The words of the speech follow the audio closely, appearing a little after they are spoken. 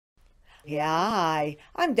Yeah, hi,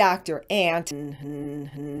 I'm Dr. Ant.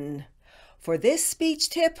 For this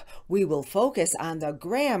speech tip, we will focus on the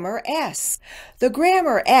grammar S. The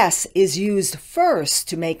grammar S is used first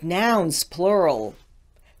to make nouns plural.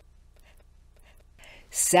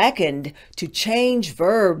 Second, to change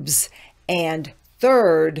verbs, and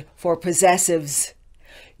third, for possessives.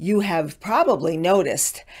 You have probably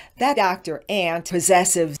noticed that Dr. Ant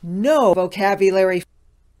possessives no vocabulary.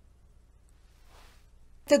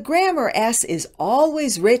 The grammar S is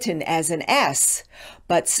always written as an S,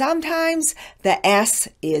 but sometimes the S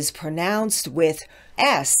is pronounced with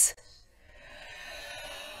S.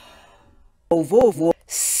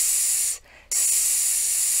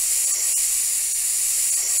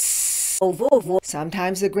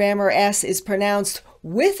 Sometimes the grammar S is pronounced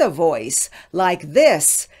with a voice, like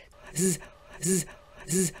this.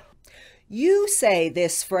 You say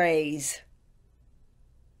this phrase.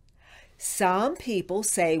 Some people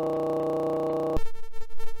say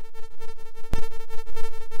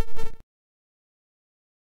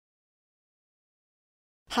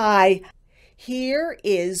hi. Here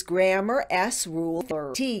is grammar S rule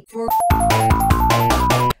 30 for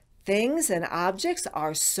things and objects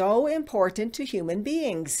are so important to human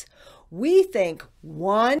beings. We think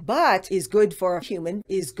one but is good for a human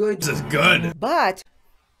is good. This is good. But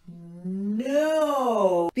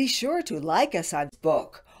no. Be sure to like us on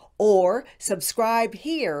Facebook or subscribe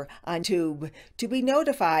here on YouTube to be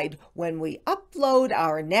notified when we upload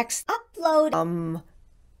our next upload.